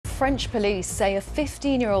French police say a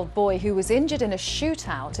 15-year-old boy who was injured in a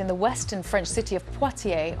shootout in the western French city of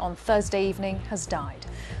Poitiers on Thursday evening has died.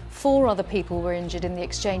 4 other people were injured in the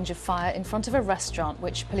exchange of fire in front of a restaurant,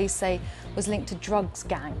 which police say was linked to drugs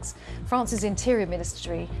gangs. France's Interior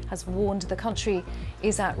Ministry has warned the country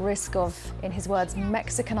is at risk of, in his words,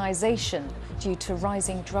 Mexicanization due to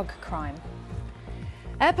rising drug crime.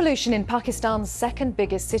 Air pollution in Pakistan's second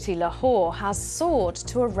biggest city, Lahore, has soared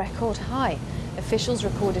to a record high. Officials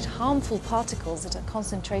recorded harmful particles at a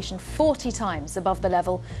concentration 40 times above the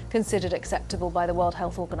level considered acceptable by the World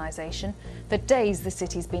Health Organization. For days, the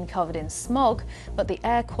city's been covered in smog, but the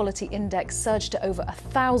air quality index surged to over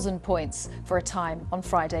 1,000 points for a time on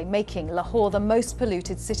Friday, making Lahore the most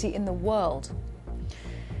polluted city in the world.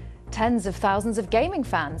 Tens of thousands of gaming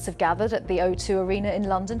fans have gathered at the O2 Arena in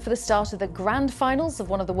London for the start of the grand finals of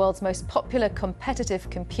one of the world's most popular competitive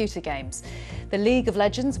computer games. The League of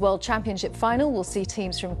Legends World Championship final will see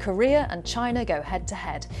teams from Korea and China go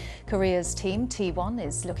head-to-head. Korea's team, T1,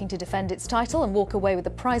 is looking to defend its title and walk away with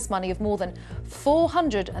a prize money of more than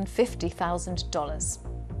 $450,000.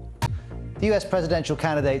 The US presidential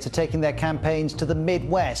candidates are taking their campaigns to the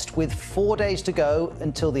Midwest with 4 days to go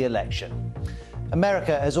until the election.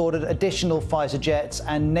 America has ordered additional fighter jets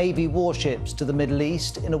and Navy warships to the Middle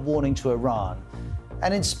East in a warning to Iran.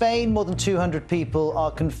 And in Spain, more than 200 people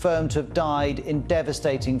are confirmed to have died in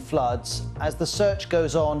devastating floods as the search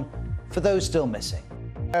goes on for those still missing.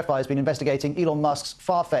 Verify has been investigating Elon Musk's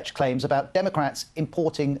far-fetched claims about Democrats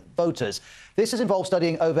importing voters. This has involved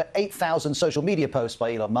studying over 8,000 social media posts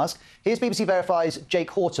by Elon Musk. Here's BBC Verify's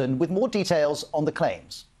Jake Horton with more details on the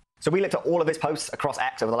claims. So we looked at all of his posts across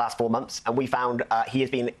X over the last 4 months, and we found he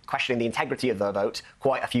has been questioning the integrity of the vote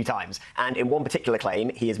quite a few times. And in one particular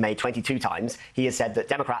claim, he has made 22 times, he has said that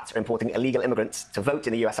Democrats are importing illegal immigrants to vote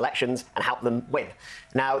in the US elections and help them win.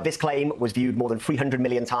 Now, this claim was viewed more than 300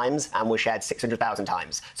 million times and was shared 600,000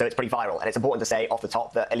 times. So it's pretty viral. And it's important to say off the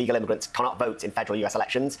top that illegal immigrants cannot vote in federal US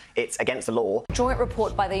elections. It's against the law. A joint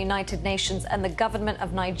report by the United Nations and the government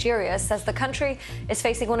of Nigeria says the country is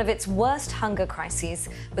facing one of its worst hunger crises,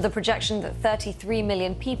 with a projection that 33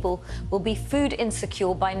 million people will be food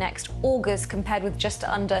insecure by next August, compared with just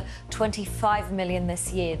under 25 million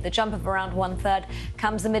this year. The jump of around 1/3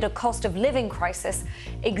 comes amid a cost of living crisis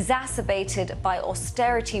exacerbated by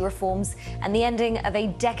austerity reforms and the ending of a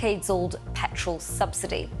decades-old petrol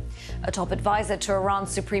subsidy. A top advisor to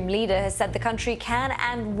Iran's supreme leader has said the country can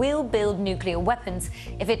and will build nuclear weapons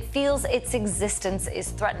if it feels its existence is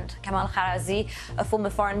threatened. Kamal Kharrazi, a former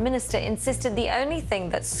foreign minister, insisted the only thing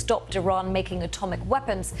that stopped Iran making atomic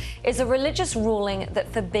weapons is a religious ruling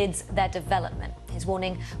that forbids their development. His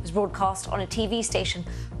warning was broadcast on a TV station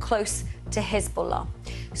close to Hezbollah.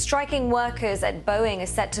 Striking workers at Boeing are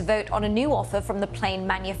set to vote on a new offer from the plane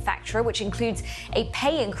manufacturer, which includes a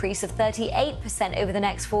pay increase of 38% over the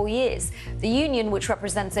next 4 years. The union, which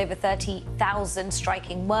represents over 30,000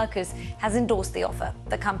 striking workers, has endorsed the offer.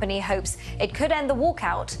 The company hopes it could end the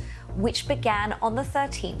walkout, which began on the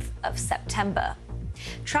 13th of September.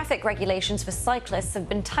 Traffic regulations for cyclists have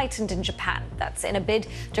been tightened in Japan. That's in a bid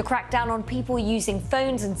to crack down on people using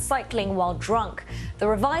phones and cycling while drunk. The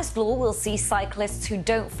revised law will see cyclists who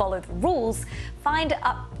don't follow the rules fined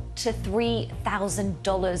up to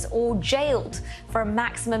 $3,000 or jailed for a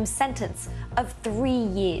maximum sentence of 3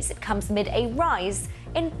 years. It comes amid a rise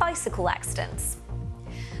in bicycle accidents.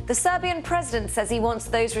 The Serbian president says he wants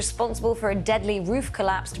those responsible for a deadly roof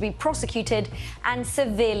collapse to be prosecuted and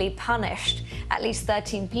severely punished. At least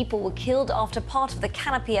 13 people were killed after part of the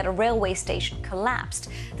canopy at a railway station collapsed.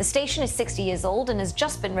 The station is 60 years old and has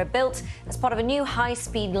just been rebuilt as part of a new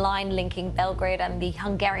high-speed line linking Belgrade and the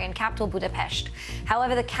Hungarian capital Budapest.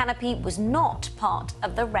 However, the canopy was not part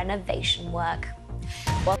of the renovation work.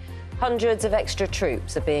 Hundreds of extra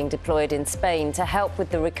troops are being deployed in Spain to help with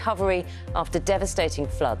the recovery after devastating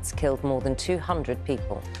floods killed more than 200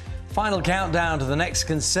 people. Final countdown to the next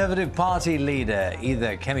Conservative Party leader.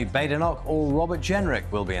 Either Kemi Badenoch or Robert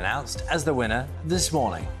Jenrick will be announced as the winner this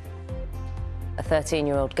morning. A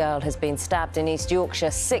 13-year-old girl has been stabbed in East Yorkshire.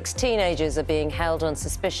 6 teenagers are being held on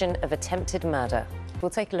suspicion of attempted murder. We'll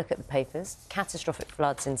take a look at the papers. Catastrophic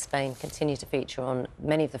floods in Spain continue to feature on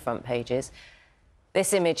many of the front pages.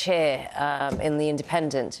 This image here in The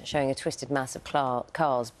Independent showing a twisted mass of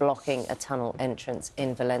cars blocking a tunnel entrance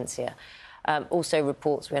in Valencia. Also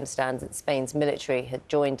reports, we understand, that Spain's military had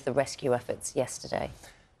joined the rescue efforts yesterday.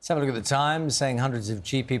 Let's have a look at the Times, saying hundreds of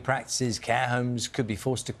GP practices, care homes could be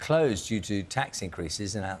forced to close due to tax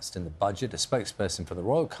increases announced in the budget. A spokesperson for the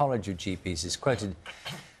Royal College of GPs is quoted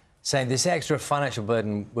saying this extra financial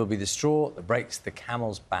burden will be the straw that breaks the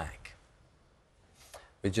camel's back.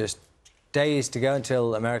 We're just days to go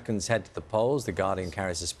until Americans head to the polls. The Guardian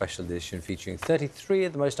carries a special edition featuring 33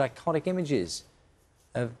 of the most iconic images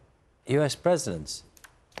of US presidents.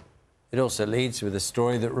 It also leads with a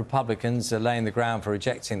story that Republicans are laying the ground for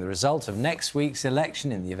rejecting the result of next week's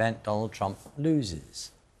election in the event Donald Trump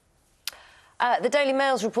loses. The Daily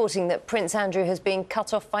Mail's reporting that Prince Andrew has been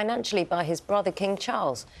cut off financially by his brother, King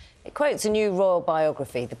Charles. It quotes a new royal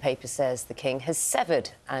biography. The paper says the King has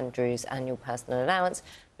severed Andrew's annual personal allowance,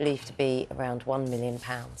 believed to be around £1 million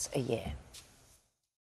a year.